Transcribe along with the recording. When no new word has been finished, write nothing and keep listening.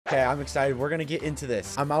Okay, I'm excited. We're gonna get into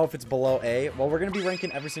this. I'm out if it's below A. Well, we're gonna be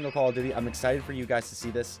ranking every single Call of Duty. I'm excited for you guys to see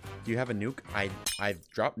this. Do you have a nuke? I've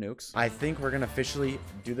dropped nukes. I think we're gonna officially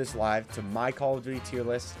do this live to my Call of Duty tier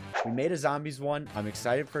list. We made a zombies one. I'm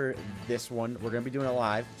excited for this one. We're gonna be doing it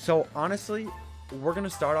live. So honestly, we're gonna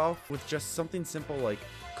start off with just something simple like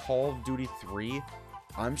Call of Duty 3.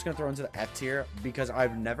 I'm just gonna throw into the F tier because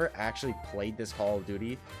I've never actually played this Call of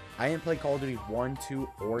Duty. I didn't play Call of Duty 1, 2,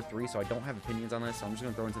 or 3, so I don't have opinions on this. So I'm just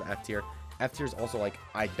gonna throw into the F tier. F tier is also like,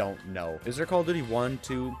 I don't know. Is there Call of Duty 1,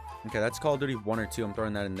 2? Okay, that's Call of Duty 1 or 2. I'm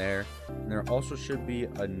throwing that in there. And there also should be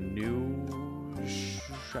a new...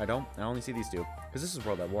 I only see these two. Because this is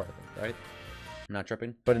World at War, I think, right? I'm not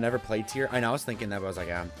tripping. But it never played tier. I know, I was thinking that, but I was like,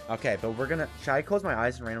 yeah. Okay, but we're gonna... Should I close my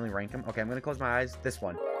eyes and randomly rank them? Okay, I'm gonna close my eyes. This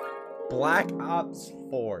one. Black Ops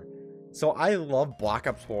 4. So I love Black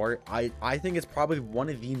Ops 4. I think it's probably one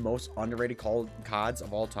of the most underrated CODs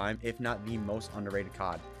of all time, if not the most underrated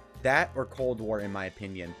COD. That or Cold War, in my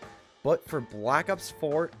opinion. But for Black Ops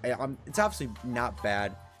 4, it's obviously not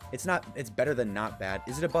bad. It's better than not bad.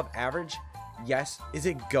 Is it above average? Yes. Is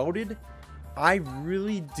it goated? I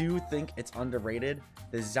really do think it's underrated.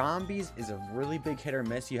 The zombies is a really big hit or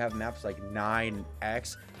miss. You have maps like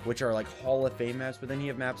 9X, which are like Hall of Fame maps, but then you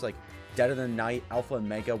have maps like Dead of the Night, Alpha and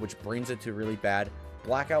Mega, which brings it to really bad.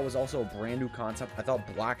 Blackout was also a brand new concept. I thought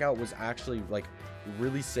Blackout was actually like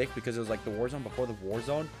really sick because it was like the Warzone before the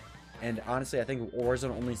Warzone. And honestly, I think Warzone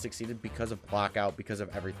only succeeded because of Blackout, because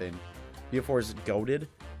of everything. BF4 is goated.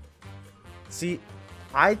 See,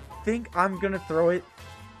 I think I'm gonna throw it.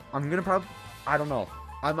 I'm gonna probably, I don't know.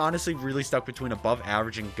 I'm honestly really stuck between above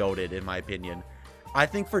average and goated, in my opinion. I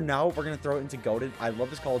think for now, we're going to throw it into goated. I love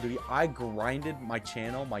this Call of Duty. I grinded my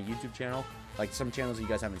channel, my YouTube channel, like some channels that you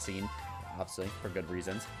guys haven't seen, obviously, for good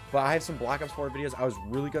reasons. But I have some Black Ops 4 videos. I was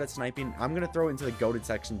really good at sniping. I'm going to throw it into the goated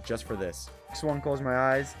section just for this. Next one, close my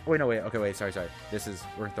eyes. Wait, no, wait. Okay, wait. Sorry. This is,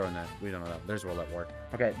 we're throwing that. We don't know that. There's World at War.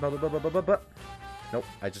 Okay. Nope,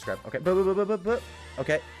 I just grabbed. Okay.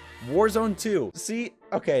 Okay. Warzone 2. See,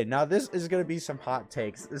 okay, now this is going to be some hot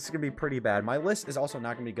takes. This is going to be pretty bad. My list is also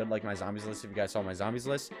not going to be good like my zombies list, if you guys saw my zombies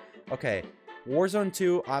list. Okay, Warzone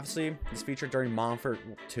 2, obviously, is featured during Modern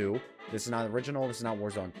Warfare 2. This is not original. This is not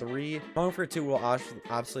Warzone 3. Modern Warfare 2 will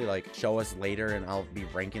obviously, like, show us later, and I'll be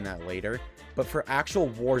ranking that later. But for actual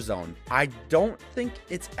Warzone, I don't think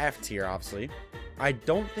it's F tier, obviously. I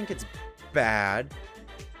don't think it's bad.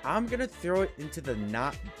 I'm gonna throw it into the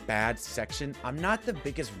not bad section. I'm not the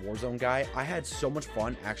biggest Warzone guy. I had so much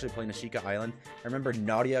fun actually playing Ashika Island. I remember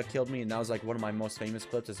Nadia killed me, and that was like one of my most famous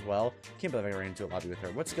clips as well. Can't believe I ran into a lobby with her.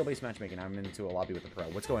 What's skill-based matchmaking? I'm into a lobby with a pro.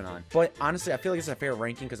 What's going on? But honestly, I feel like it's a fair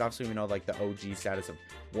ranking because obviously we know like the OG status of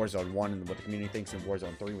Warzone 1 and what the community thinks, and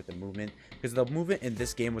Warzone 3 with the movement. Because the movement in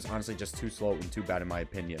this game was honestly just too slow and too bad in my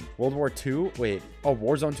opinion. World War 2? Wait. Oh,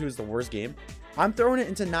 Warzone 2 is the worst game? I'm throwing it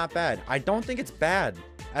into not bad. I don't think it's bad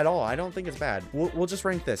at all. I don't think it's bad. We'll just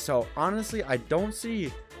rank this. So honestly, I don't see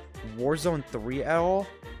Warzone 3 at all.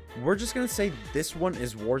 We're just gonna say this one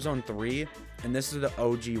is Warzone 3, and this is the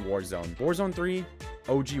OG Warzone. Warzone 3,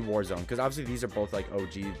 OG Warzone, because obviously these are both like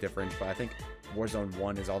OG different, but I think Warzone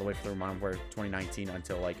 1 is all the way through Modern Warfare 2019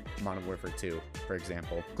 until like Modern Warfare 2, for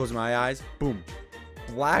example. Close my eyes. Boom.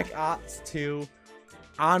 Black Ops 2.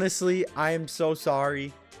 Honestly, I am so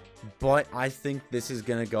sorry, but I think this is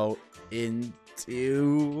gonna go into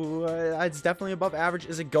it's definitely above average.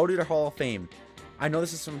 Is it goated or Hall of Fame? I know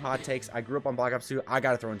this is some hot takes. I grew up on Black Ops 2. I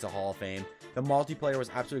gotta throw into Hall of Fame. The multiplayer was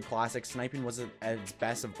absolutely classic. Sniping was at its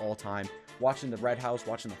best of all time. Watching the Red House,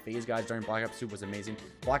 watching the FaZe guys during Black Ops 2 was amazing.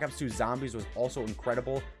 Black Ops 2 Zombies was also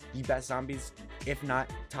incredible. The best zombies, if not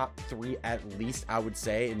top 3 at least, I would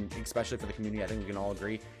say, and especially for the community, I think we can all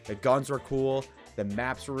agree. The guns were cool. The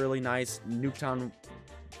maps were really nice. Nuketown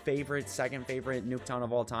favorite, second favorite Nuketown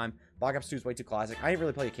of all time. Black Ops 2 is way too classic. I didn't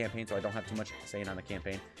really play a campaign, so I don't have too much saying on the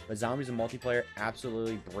campaign. But Zombies and multiplayer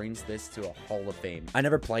absolutely brings this to a Hall of Fame. I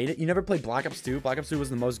never played it. You never played Black Ops 2? Black Ops 2 was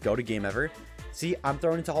the most goated game ever. See, I'm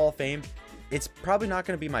throwing it to Hall of Fame. It's probably not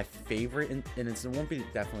going to be my favorite, and it won't be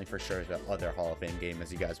definitely for sure the other Hall of Fame game,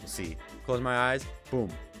 as you guys will see. Close my eyes. Boom.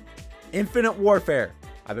 Infinite Warfare.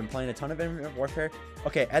 I've been playing a ton of Infinite Warfare.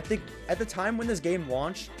 Okay, at the time when this game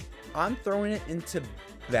launched, I'm throwing it into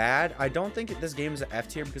bad. I don't think this game is an F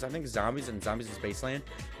tier because I think Zombies and Zombies in Spaceland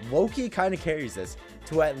low-key kind of carries this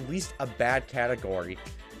to at least a bad category.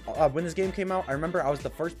 When this game came out, I remember I was the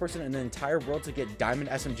first person in the entire world to get diamond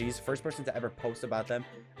SMGs, first person to ever post about them.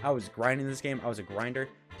 I was grinding this game. I was a grinder.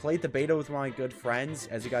 Played the beta with my good friends.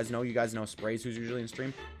 As you guys know Sprays, who's usually in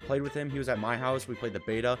stream. Played with him. He was at my house. We played the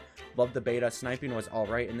beta. Loved the beta. Sniping was all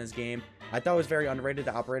right in this game. I thought it was very underrated.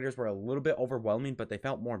 The operators were a little bit overwhelming, but they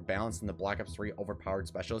felt more balanced than the Black Ops 3 overpowered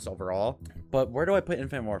specialists overall. But where do I put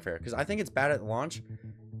Infinite Warfare? Because I think it's bad at launch.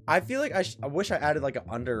 I feel like I wish I added like an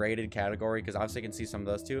underrated category, because obviously I can see some of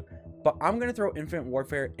those too. But I'm going to throw Infinite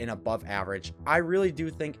Warfare in above average. I really do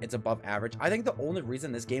think it's above average. I think the only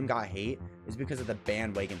reason this game got hate is because of the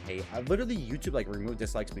bandwagon hate. I literally, YouTube like removed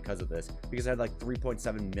dislikes because of this, because I had like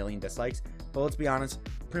 3.7 million dislikes. But let's be honest,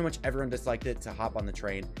 pretty much everyone disliked it to hop on the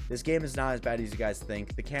train. This game is not as bad as you guys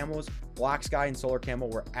think. The camos, Black Sky and Solar Camo,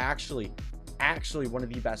 were actually one of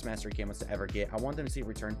the best mastery camos to ever get. I want them to see it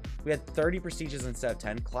return. We had 30 prestiges instead of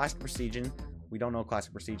 10. Classic prestiging. We don't know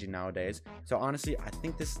classic prestiging nowadays. So honestly, I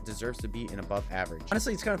think this deserves to be an above average.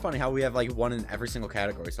 Honestly, it's kind of funny how we have like one in every single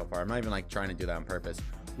category so far. I'm not even like trying to do that on purpose.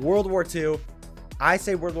 World War II. I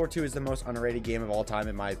say World War II is the most underrated game of all time,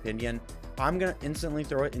 in my opinion. I'm going to instantly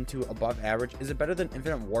throw it into above average. Is it better than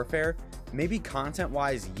Infinite Warfare? Maybe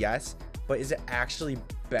content-wise, yes. But is it actually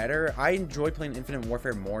better? I enjoy playing Infinite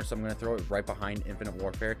Warfare more, so I'm going to throw it right behind Infinite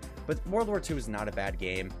Warfare. But World War II is not a bad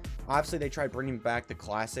game. Obviously, they tried bringing back the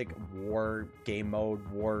classic war game mode,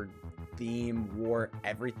 war theme, war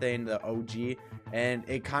everything, the OG, and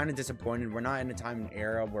it kind of disappointed. We're not in a time and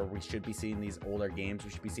era where we should be seeing these older games.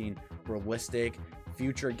 We should be seeing realistic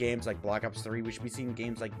future games like Black Ops 3. We should be seeing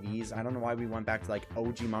games like these. I don't know why we went back to like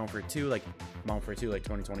OG Modern Warfare 2, like Modern Warfare 2, like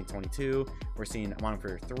 2020-22. We're seeing Modern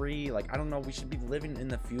Warfare 3. Like, I don't know. We should be living in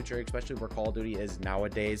the future, especially where Call of Duty is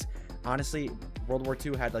nowadays. Honestly, World War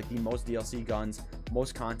II had like the most DLC guns,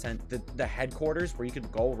 most content, the headquarters where you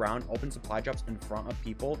could go around, open supply drops in front of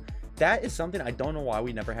people. That is something I don't know why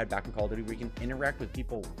we never had back in Call of Duty, where you can interact with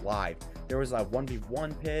people live. There was a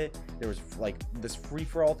 1v1 pit. There was like this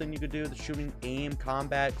free-for-all thing you could do. The shooting, aim,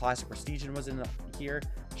 combat, classic prestige was in here.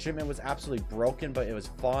 Shipment was absolutely broken, but it was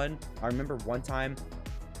fun. I remember one time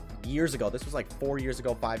years ago, this was like 4 years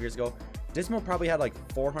ago, 5 years ago, Dismo probably had like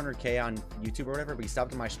 400k on YouTube or whatever, but he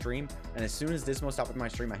stopped my stream, and as soon as Dismo stopped with my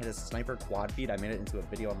stream, I hit a sniper quad feed. I made it into a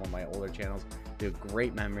video on one of my older channels. Dude,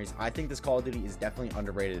 great memories. I think this Call of Duty is definitely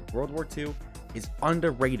underrated. World War II is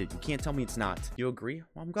underrated. You can't tell me it's not. You agree?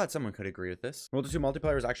 Well, I'm glad someone could agree with this. World War II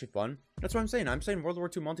multiplayer was actually fun. That's what I'm saying. I'm saying World War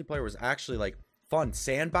II multiplayer was actually like fun.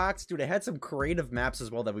 Sandbox, dude, it had some creative maps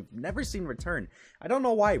as well that we've never seen return. I don't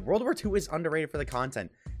know why. World War II is underrated for the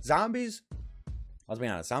content. Zombies, let's be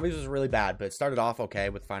honest, Zombies was really bad, but it started off okay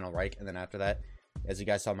with Final Reich, and then after that, as you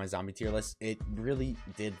guys saw my zombie tier list, it really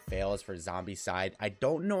did fail as for zombie side. I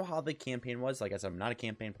don't know how the campaign was. Like I said, I'm not a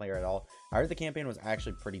campaign player at all. I heard the campaign was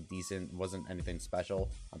actually pretty decent. It wasn't anything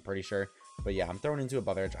special, I'm pretty sure. But yeah, I'm throwing into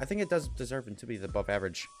above average. I think it does deserve to be the above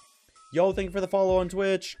average. Yo, thank you for the follow on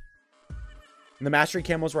Twitch. And the mastery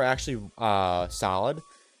camos were actually solid.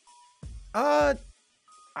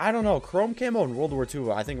 I don't know. Chrome camo in World War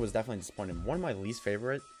II, I think it was definitely disappointing. One of my least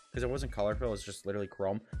favorite, because it wasn't colorful, it was just literally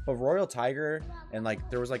chrome. But Royal Tiger, and like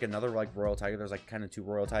there was like another like Royal Tiger, there's like kind of two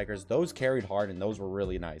Royal Tigers. Those carried hard, and those were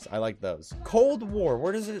really nice. I like those. Cold War,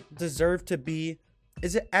 where does it deserve to be?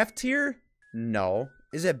 Is it F tier? No.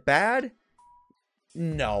 Is it bad?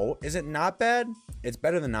 No. Is it not bad? It's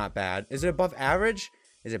better than not bad. Is it above average?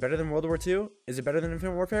 Is it better than World War II? Is it better than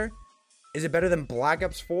Infinite Warfare? Is it better than Black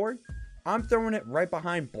Ops 4? I'm throwing it right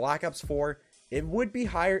behind Black Ops 4. It would be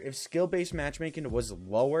higher if skill-based matchmaking was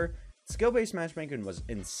lower. Skill-based matchmaking was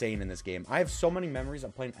insane in this game. I have so many memories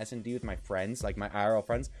of playing S&D with my friends, like my IRL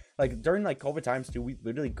friends. Like during like COVID times too, we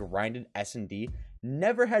literally grinded S&D.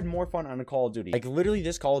 Never had more fun on a Call of Duty. Like literally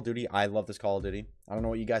this Call of Duty, I love this Call of Duty. I don't know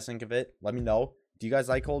what you guys think of it. Let me know. Do you guys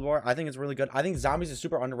like Cold War? I think it's really good. I think Zombies is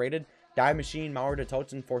super underrated. Die Machine, Malware to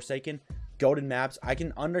Toten, Forsaken, goated maps. I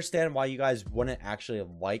can understand why you guys wouldn't actually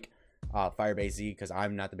like Firebase Z, because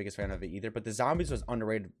I'm not the biggest fan of it either. But the Zombies was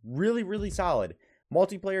underrated. Really, really solid.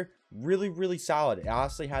 Multiplayer, really, really solid. It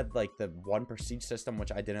honestly had like the one prestige system,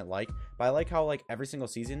 which I didn't like. But I like how like every single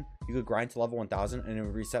season you could grind to level 1000 and it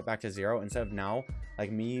would reset back to 0, instead of now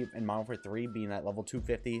like me and Modern Warfare 3 being at level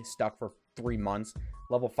 250 stuck for 3 months,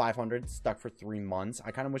 level 500 stuck for 3 months.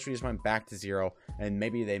 I kind of wish we just went back to 0 and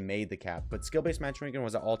maybe they made the cap. But skill-based matchmaking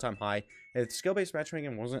was at all-time high. If skill-based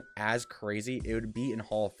matchmaking wasn't as crazy, it would be in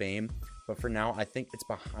Hall of Fame. But for now, I think it's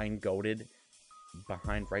behind goated,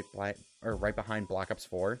 right behind Black Ops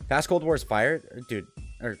 4. Fast Cold War is fire, dude.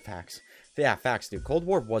 Or facts. Yeah, facts, dude. Cold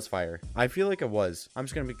War was fire. I feel like it was. I'm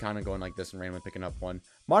just gonna be kind of going like this and randomly picking up one.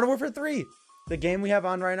 Modern Warfare 3, the game we have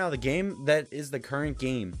on right now, the game that is the current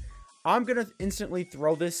game. I'm gonna instantly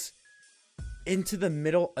throw this into the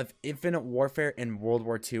middle of Infinite Warfare and World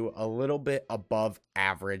War II, a little bit above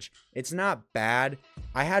average. It's not bad.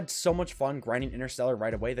 I had so much fun grinding Interstellar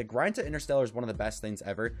right away. The grind to Interstellar is one of the best things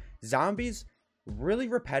ever. Zombies, Really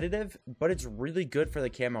repetitive, but it's really good for the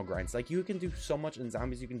camo grinds. Like, you can do so much in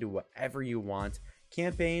zombies. You can do whatever you want.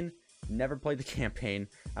 Campaign, never played the campaign.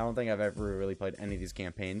 I don't think I've ever really played any of these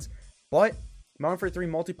campaigns. But Modern Warfare 3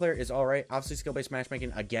 multiplayer is alright. Obviously, skill-based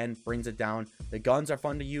matchmaking, again, brings it down. The guns are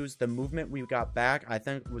fun to use. The movement we got back, I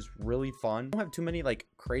think, was really fun. I don't have too many, like,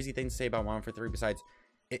 crazy things to say about Modern Warfare 3 besides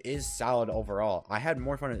it is solid overall. I had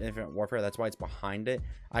more fun in Infinite Warfare. That's why it's behind it.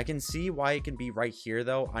 I can see why it can be right here,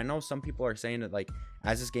 though. I know some people are saying that, like,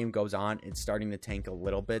 as this game goes on, it's starting to tank a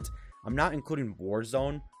little bit. I'm not including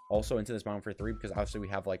Warzone also into this Modern Warfare 3 because obviously we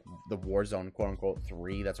have, like, the Warzone, quote-unquote,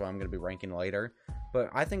 3. That's why I'm going to be ranking later. But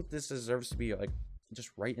I think this deserves to be, like,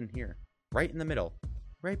 just right in here. Right in the middle.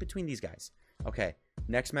 Right between these guys. Okay,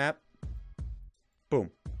 next map.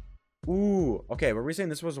 Boom. Ooh, okay, were we saying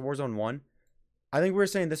this was Warzone 1? I think we were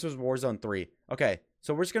saying this was Warzone 3. Okay,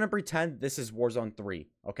 so we're just going to pretend this is Warzone 3,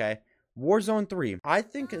 okay? Warzone 3. I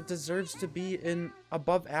think it deserves to be in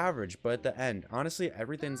above average, but at the end, honestly,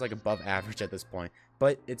 everything's like above average at this point.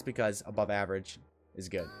 But it's because above average is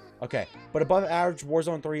good. Okay, but above average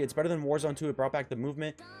Warzone 3, it's better than Warzone 2. It brought back the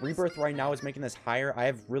movement. Rebirth right now is making this higher. I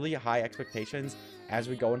have really high expectations as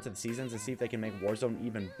we go into the seasons to see if they can make Warzone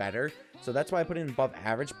even better. So that's why I put it in above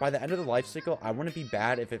average. By the end of the life cycle, I wouldn't be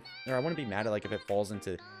bad if it, or I wouldn't be mad at like if it falls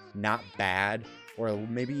into not bad or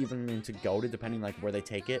maybe even into goated, depending like where they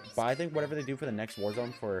take it. But I think whatever they do for the next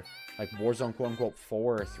Warzone, for like Warzone quote unquote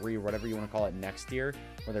 4 or 3 or whatever you want to call it next year,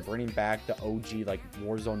 where they're bringing back the OG like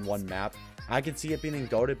Warzone 1 map, I could see it being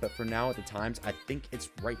goated, but for now at the times, I think it's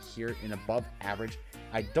right here in above average.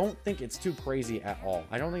 I don't think it's too crazy at all.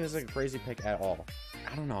 I don't think it's like a crazy pick at all.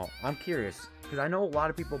 I don't know. I'm curious because I know a lot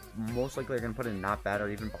of people most likely are going to put in not bad or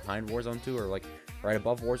even behind Warzone 2 or like right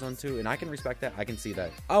above Warzone 2. And I can respect that. I can see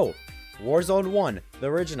that. Oh, Warzone 1, the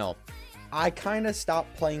original. I kind of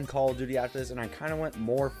stopped playing Call of Duty after this and I kind of went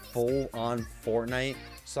more full on Fortnite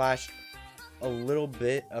slash a little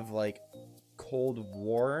bit of like Cold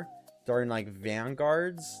War during like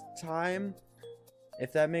Vanguard's time,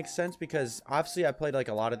 if that makes sense, because obviously I played like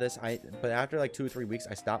a lot of this, but after like 2 or 3 weeks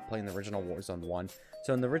I stopped playing the original Warzone 1.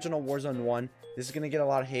 So in the original Warzone 1, this is gonna get a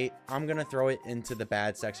lot of hate. I'm gonna throw it into the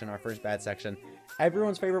bad section, our first bad section.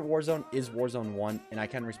 Everyone's favorite Warzone is Warzone 1, and I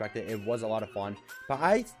can respect it. It was a lot of fun, but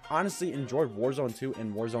I honestly enjoyed Warzone 2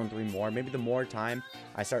 and Warzone 3 more. Maybe the more time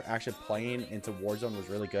I start actually playing into Warzone was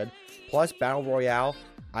really good. Plus Battle Royale,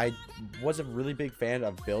 I was a really big fan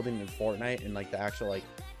of building in Fortnite and like the actual like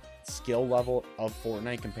skill level of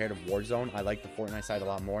Fortnite compared to Warzone. I like the Fortnite side a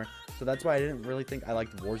lot more. So that's why I didn't really think I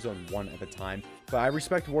liked Warzone 1 at the time. But I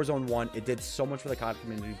respect Warzone 1. It did so much for the COD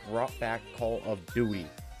community. Brought back Call of Duty.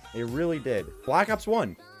 It really did. Black Ops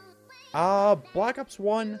 1. Black Ops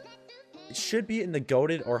 1 should be in the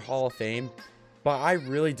GOATed or Hall of Fame. But I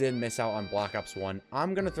really did miss out on Black Ops 1.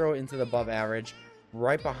 I'm going to throw it into the above average.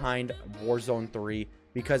 Right behind Warzone 3.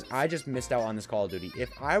 Because I just missed out on this Call of Duty. If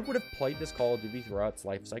I would have played this Call of Duty throughout its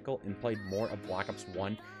life cycle and played more of Black Ops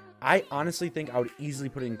 1, I honestly think I would easily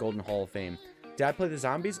put it in Golden Hall of Fame. Did I play the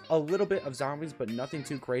zombies? A little bit of zombies, but nothing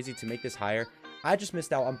too crazy to make this higher. I just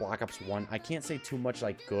missed out on Black Ops 1. I can't say too much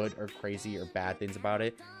like good or crazy or bad things about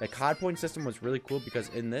it. The COD point system was really cool because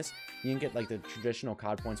in this, you can get like the traditional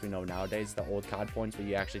COD points we know nowadays. The old COD points, what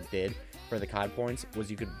you actually did for the COD points was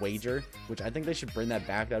you could wager, which I think they should bring that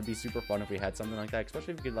back. That would be super fun if we had something like that,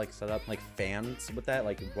 especially if we could like set up like fans with that,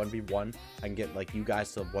 like 1v1. I can get like you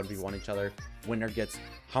guys to 1v1 each other. Winner gets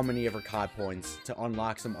how many ever COD points to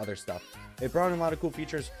unlock some other stuff. It brought in a lot of cool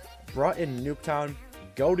features. Brought in Nuketown.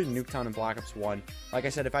 Go to Nuketown in Black Ops 1. Like I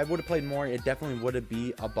said, if I would have played more, it definitely would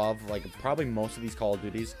be above like probably most of these Call of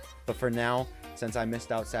Duties. But for now, since I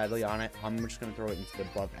missed out sadly on it, I'm just going to throw it into the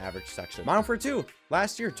above average section. Modern Warfare 2,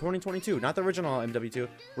 last year, 2022. Not the original MW2,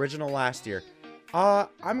 original last year. I'm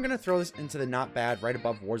going to throw this into the not bad, right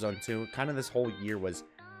above Warzone 2. Kind of this whole year was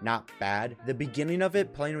not bad. The beginning of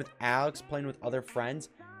it, playing with Alex, playing with other friends,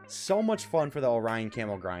 so much fun for the Orion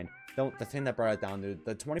camo grind. The thing that brought it down, dude,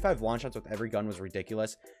 the 25 launch shots with every gun was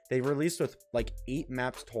ridiculous. They released with like 8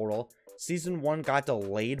 maps total. Season 1 got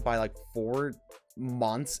delayed by like 4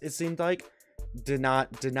 months, it seemed like. Did not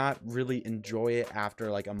really enjoy it after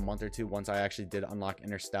like a month or two once I actually did unlock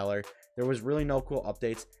Interstellar. There was really no cool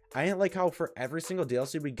updates. I didn't like how for every single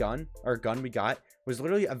DLC gun we got was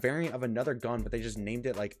literally a variant of another gun, but they just named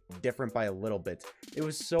it like different by a little bit. It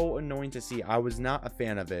was so annoying to see. I was not a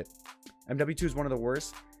fan of it. MW2 is one of the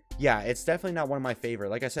worst. Yeah, it's definitely not one of my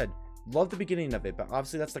favorite. Like I said, love the beginning of it, but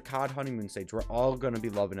obviously that's the COD honeymoon stage. We're all going to be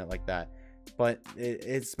loving it like that. But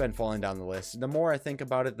it's been falling down the list. The more I think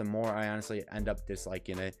about it, the more I honestly end up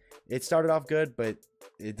disliking it. It started off good, but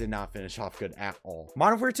it did not finish off good at all.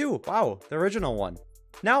 Modern Warfare 2, wow, the original one.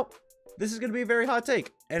 Now, this is going to be a very hot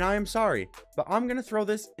take, and I am sorry, but I'm going to throw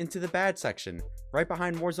this into the bad section, right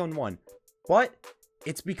behind Warzone 1. But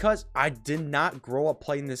it's because I did not grow up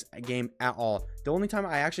playing this game at all. The only time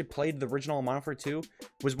I actually played the original Modern Warfare 2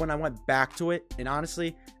 was when I went back to it, and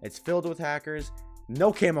honestly, it's filled with hackers.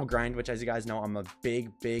 No camo grind, which, as you guys know, I'm a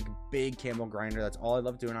big camo grinder. That's all I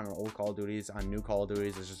love doing on old Call of Duties, on new Call of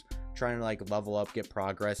Duties, is just trying to like level up, get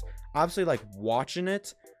progress. Obviously, like watching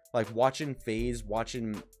it, like watching FaZe,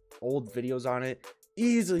 watching old videos on it.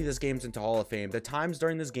 Easily this game's into Hall of Fame. The times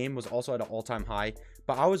during this game was also at an all-time high,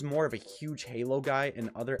 but I was more of a huge Halo guy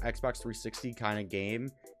and other Xbox 360 kind of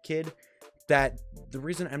game kid. That the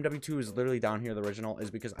reason MW2 is literally down here, the original,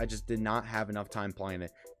 is because I just did not have enough time playing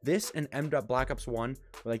it. This and Black Ops 1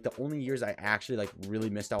 were like the only years I actually like really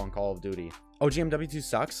missed out on Call of Duty. OG MW2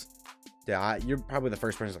 sucks. Yeah, you're probably the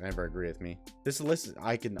first person to ever agree with me. This list,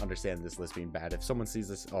 I can understand this list being bad. If someone sees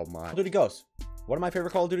this, oh my. Call of Duty Ghosts, one of my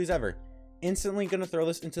favorite Call of Duties ever. Instantly gonna throw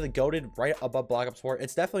this into the GOATed right above Black Ops 4.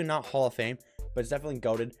 It's definitely not Hall of Fame, but it's definitely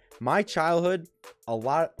GOATed. My childhood, a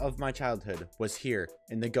lot of my childhood was here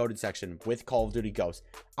in the GOATed section with Call of Duty Ghosts.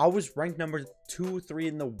 I was ranked number 2, 3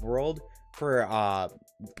 in the world for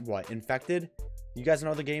Infected. You guys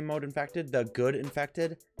know the game mode Infected, the good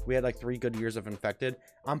Infected. We had like 3 good years of Infected.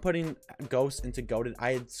 I'm putting Ghosts into GOATed.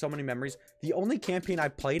 I had so many memories. The only campaign I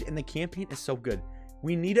played, and the campaign is so good.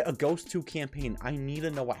 We needed a Ghost 2 campaign. I need to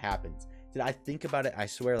know what happens. Did I think about it? I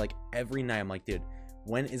swear, like every night I'm like, dude,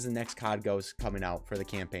 when is the next COD Ghost coming out for the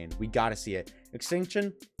campaign? We gotta see it.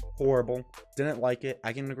 Extinction, horrible. Didn't like it.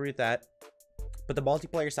 I can agree with that. But the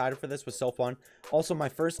multiplayer side for this was so fun. Also, my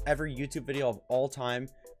first ever YouTube video of all time,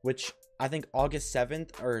 which I think August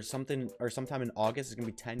 7th or something, or sometime in August, is gonna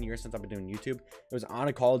be 10 years since I've been doing YouTube. It was on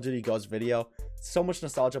a Call of Duty Ghost video. So much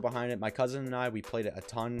nostalgia behind it. My cousin and I, we played it a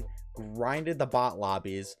ton, grinded the bot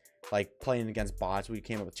lobbies, like playing against bots. We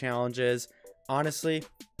came up with challenges. Honestly,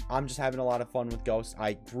 I'm just having a lot of fun with Ghost.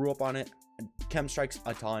 I grew up on it. Chem Strikes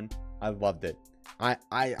a ton. I loved it.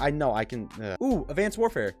 I know I can. Ooh, Advanced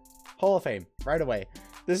Warfare, Hall of Fame right away.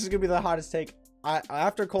 This is gonna be the hottest take.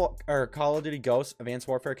 After Call of Duty Ghosts, Advanced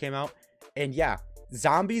Warfare came out, and yeah,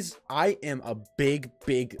 zombies. I am a big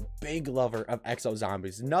lover of exo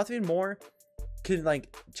zombies. Nothing more could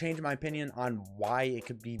like change my opinion on why it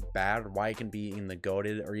could be bad, or why it can be in the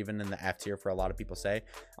GOATed or even in the F tier for a lot of people say.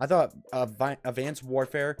 I thought Advanced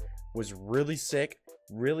Warfare was really sick,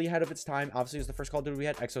 really ahead of its time. Obviously, it was the first Call of Duty we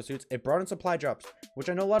had exosuits. It brought in supply drops, which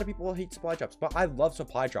I know a lot of people will hate supply drops, but I love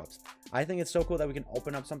supply drops. I think it's so cool that we can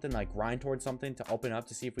open up something, like grind towards something to open up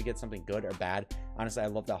to see if we get something good or bad. Honestly, I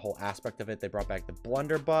love that whole aspect of it. They brought back the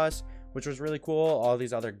blunderbuss, which was really cool. All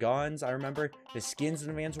these other guns. I remember the skins in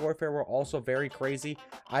Advanced Warfare were also very crazy.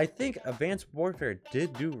 I think Advanced Warfare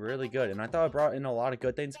did do really good, and I thought it brought in a lot of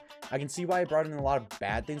good things. I can see why it brought in a lot of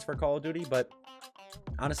bad things for Call of Duty, but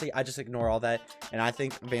honestly, I just ignore all that, and I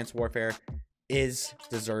think Advanced Warfare is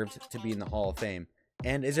deserved to be in the Hall of Fame.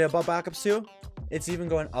 And is it above Black Ops 2? It's even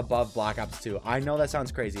going above Black Ops 2. I know that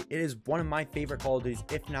sounds crazy. It is one of my favorite Call of Duties,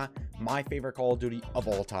 if not my favorite Call of Duty of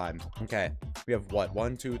all time. Okay, we have what?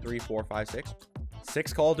 1, 2, 3, 4, 5, 6?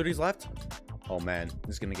 6 Call of Duties left? Oh man,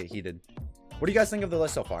 this is gonna get heated. What do you guys think of the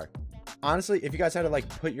list so far? Honestly, if you guys had to like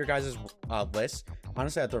put your guys' list,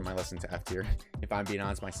 honestly, I'd throw my list into F tier, if I'm being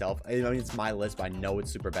honest myself. I mean, it's my list, but I know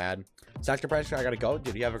it's super bad. Sector Pressure, I gotta go.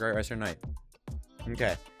 Dude, you have a great rest of your night.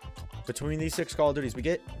 Okay. Between these 6 Call of Duties, we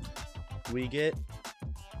get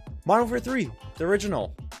Modern Warfare 3, the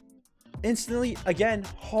original. Instantly, again,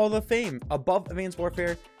 Hall of Fame, above Advanced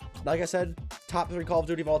Warfare. Like I said, top 3 Call of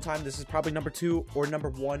Duty of all time. This is probably number 2 or number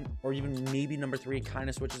 1 or even maybe number 3. It kind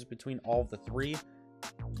of switches between all of the 3.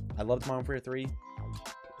 I loved Modern Warfare 3.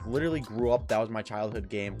 Literally grew up. That was my childhood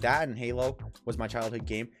game. That and Halo was my childhood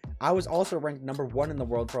game. I was also ranked number 1 in the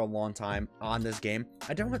world for a long time on this game.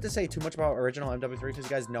 I don't have to say too much about original MW3 because you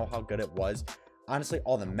guys know how good it was. Honestly,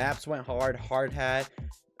 all the maps went hard. Hard hat,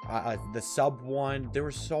 the sub one. There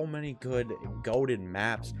were so many good goated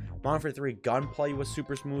maps. Modern Warfare 3 gunplay was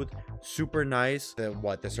super smooth, super nice.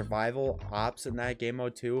 The survival ops in that game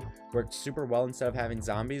mode too worked super well instead of having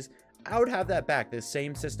zombies. I would have that back. The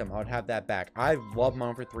same system, I would have that back. I love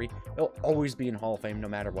Modern Warfare 3. It'll always be in Hall of Fame no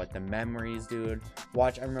matter what. The memories, dude.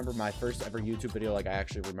 I remember my first ever YouTube video, like I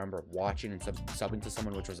actually remember watching and subbing to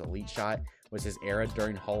someone, which was Elite Shot, was his era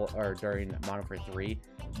during Modern Warfare 3.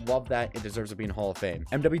 Love that. It deserves to be in Hall of Fame.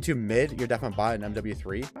 MW2 mid, you're definitely bot in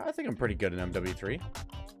MW3. I think I'm pretty good in MW3.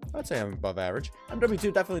 I'd say I'm above average.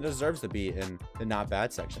 MW2 definitely deserves to be in the not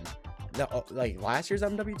bad section. Like last year's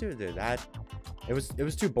MW2, dude, it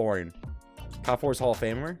was too boring. COD 4's Hall of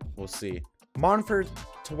Famer, we'll see. Modern Warfare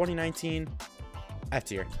 2019, F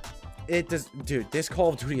tier. It does, dude. This Call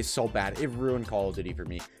of Duty is so bad. It ruined Call of Duty for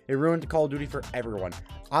me. It ruined Call of Duty for everyone.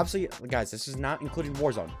 Obviously, guys, this is not including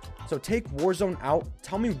Warzone. So take Warzone out.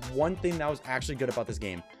 Tell me one thing that was actually good about this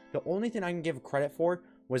game. The only thing I can give credit for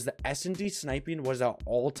was the S&D sniping was at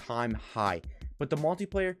all-time high. But the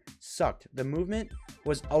multiplayer sucked. The movement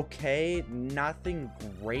was okay. Nothing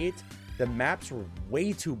great. The maps were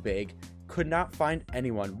way too big. Could not find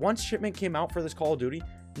anyone. Once Shipment came out for this Call of Duty,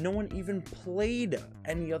 no one even played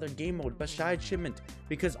any other game mode besides Shipment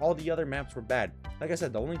because all the other maps were bad. Like I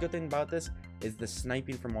said, the only good thing about this is the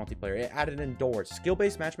sniping for multiplayer. It added indoors.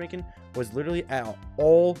 Skill-based matchmaking was literally at an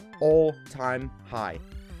all-time high.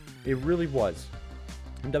 It really was.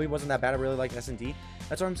 MW wasn't that bad. I really like S&D.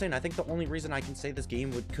 That's what I'm saying. I think the only reason I can say this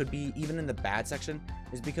game could be even in the bad section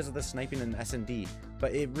is because of the sniping and S&D.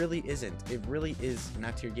 But it really isn't. It really is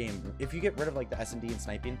not to your game. If you get rid of like the S&D and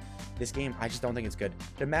sniping, this game, I just don't think it's good.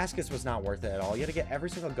 Damascus was not worth it at all. You had to get every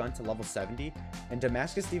single gun to level 70, and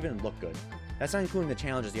Damascus didn't even look good. That's not including the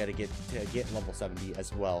challenges you had to get level 70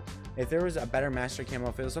 as well. If there was a better mastery camo,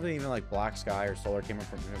 if it was something even like Black Sky or Solar camo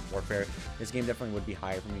from Warfare, this game definitely would be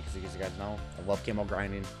higher for me because, as you guys know, I love camo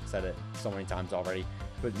grinding. Said it so many times already.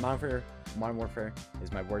 But Modern Warfare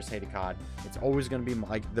is my worst hated COD. It's always going to be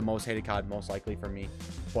like the most hated COD, most likely for me.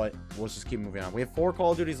 But we'll just keep moving on. We have 4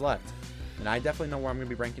 Call of Duties left, and I definitely know where I'm going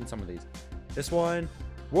to be ranking some of these. This one,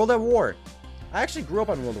 World at War. I actually grew up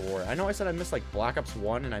on World at War. I know I said I missed like Black Ops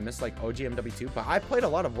 1 and I missed like WAW-MW3, but I played a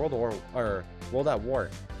lot of World at War.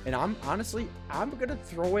 And I'm gonna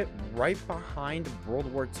throw it right behind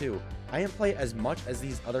World War II. I didn't play as much as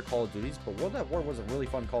these other Call of Duties, but World at War was a really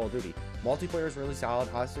fun Call of Duty. Multiplayer is really solid.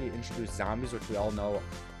 Obviously, it introduced zombies, which we all know,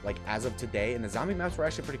 like as of today, and the zombie maps were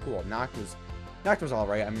actually pretty cool. Knocked was all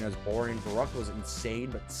right. I mean, it was boring. Baruch was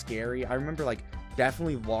insane but scary. I remember like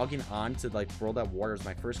definitely logging on to like World at War. It was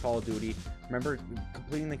my first Call of Duty. I remember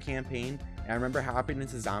completing the campaign, and I remember hopping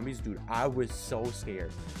into zombies. Dude, I was so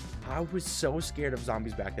scared. I was so scared of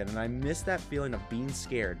zombies back then, and I missed that feeling of being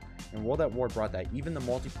scared. And World at War brought that. Even the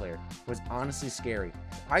multiplayer was honestly scary.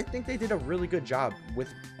 I think they did a really good job with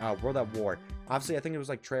World at War. Obviously, I think it was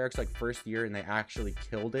like Treyarch's like first year, and they actually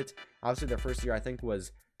killed it. Obviously, their first year I think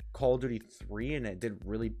was Call of Duty 3, and it did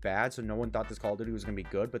really bad, so no one thought this Call of Duty was going to be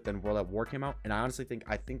good. But then World at War came out, and I honestly think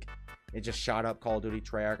it just shot up. Call of Duty.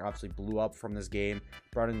 Treyarch obviously blew up from this game,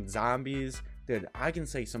 brought in zombies. Dude, I can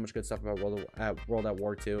say so much good stuff about World at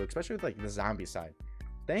War 2, especially with like the zombie side.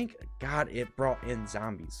 Thank God it brought in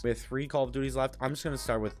zombies. We have 3 Call of Duties left. I'm just going to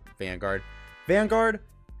start with Vanguard. Vanguard,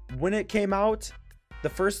 when it came out, the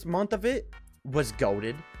first month of it was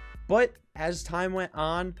goated, but as time went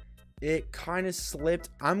on, it kind of slipped.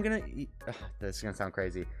 This is gonna sound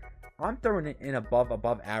crazy. I'm throwing it in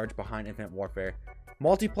above average behind Infinite Warfare.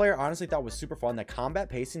 Multiplayer, honestly, thought was super fun. The combat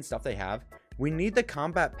pacing stuff they have, we need the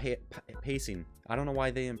combat pacing. I don't know why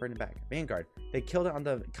they didn't bring it back. Vanguard, they killed it on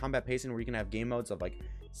the combat pacing where you can have game modes of like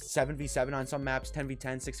 7v7 on some maps,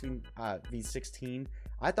 10v10, 6v16.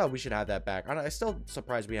 I thought we should have that back. I'm still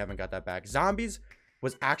surprised we haven't got that back. Zombies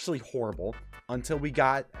was actually horrible until we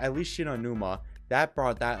got at least Shinonuma. That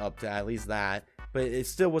brought that up to at least that, but it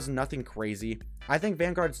still was nothing crazy. I think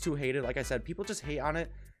Vanguard's too hated. Like I said, people just hate on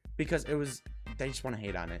it because they just want to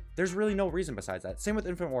hate on it. There's really no reason besides that. Same with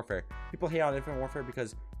Infinite Warfare. People hate on Infinite Warfare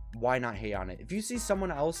because why not hate on it? If you see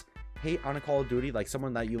someone else hate on a Call of Duty, like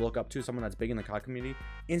someone that you look up to, someone that's big in the COD community,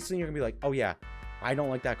 instantly you're gonna be like, oh yeah, I don't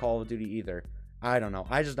like that Call of Duty either. I don't know.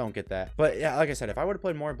 I just don't get that. But yeah, like I said, if I would have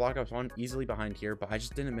played more Black Ops 1, easily behind here, but I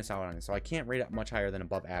just didn't miss out on it. So I can't rate it much higher than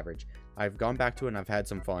above average. I've gone back to it and I've had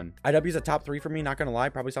some fun. IW is a top 3 for me, not gonna lie.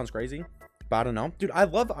 Probably sounds crazy, but I don't know. Dude, I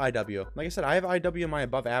love IW. Like I said, I have IW in my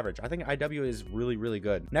above average. I think IW is really, really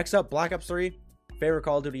good. Next up, Black Ops 3. Favorite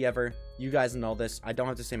Call of Duty ever. You guys know this. I don't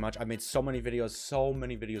have to say much. I've made so many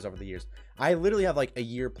videos over the years. I literally have like a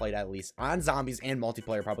year played at least on zombies and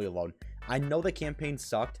multiplayer probably alone. I know the campaign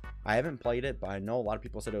sucked. I haven't played it, but I know a lot of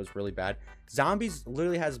people said it was really bad. Zombies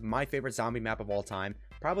literally has my favorite zombie map of all time.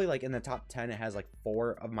 Probably like in the top 10, it has like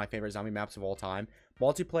 4 of my favorite zombie maps of all time.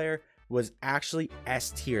 Multiplayer was actually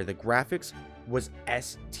S tier. The graphics was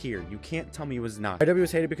S tier. You can't tell me it was not. IW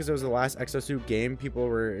was hated because it was the last Exosuit game. People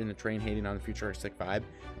were in the train hating on the futuristic vibe.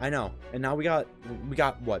 I know. And now we got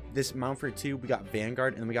what? This Modern Warfare 2, we got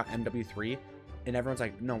Vanguard, and then we got MW3. And everyone's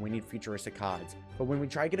like, no, we need futuristic CODs. But when we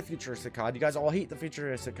try to get a futuristic COD, you guys all hate the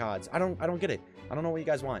futuristic CODs. I don't get it. I don't know what you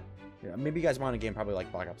guys want. Yeah, maybe you guys want a game probably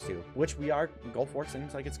like Black Ops 2, which we are. Gulf War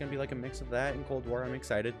seems like it's going to be like a mix of that and Cold War. I'm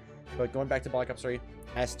excited. But going back to Black Ops 3,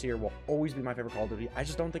 S tier will always be my favorite Call of Duty. I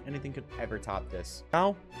just don't think anything could ever top this.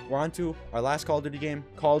 Now, we're on to our last Call of Duty game,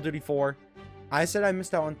 Call of Duty 4. I said I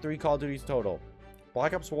missed out on 3 Call of Duties total.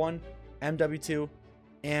 Black Ops 1, MW2,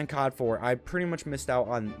 and COD 4. I pretty much missed out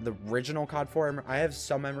on the original COD 4. I have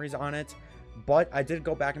some memories on it, but I did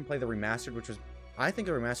go back and play the remastered, which was, I think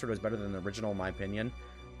the remastered was better than the original in my opinion,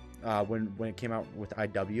 when it came out with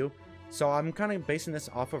IW. So I'm kind of basing this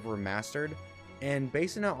off of remastered, and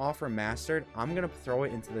basing it off remastered, I'm going to throw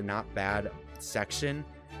it into the not bad section.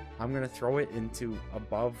 I'm going to throw it into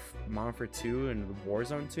above Modern Warfare 2 and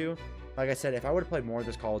Warzone 2. Like I said, if I would have played more of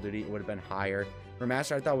this Call of Duty, it would have been higher.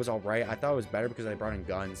 Remastered, I thought was alright. I thought it was better because I brought in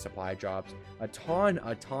guns, supply drops, a ton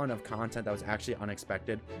of content that was actually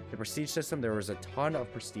unexpected. The prestige system, there was a ton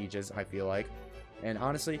of prestiges, I feel like. And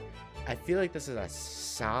honestly, I feel like this is a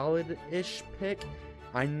solid-ish pick.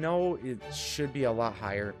 I know it should be a lot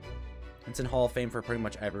higher. It's in Hall of Fame for pretty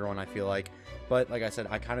much everyone, I feel like. But like I said,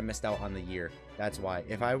 I kind of missed out on the year. That's why.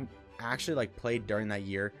 If I actually like played during that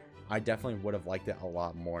year, I definitely would have liked it a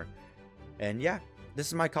lot more. And yeah, this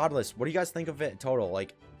is my COD list. What do you guys think of it total?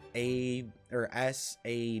 Like A or S,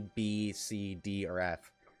 A, B, C, D, or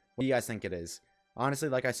F? What do you guys think it is? Honestly,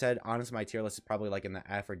 like I said, honestly, my tier list is probably like in the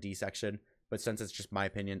F or D section. But since it's just my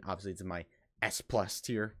opinion, obviously it's in my S+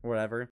 tier, whatever.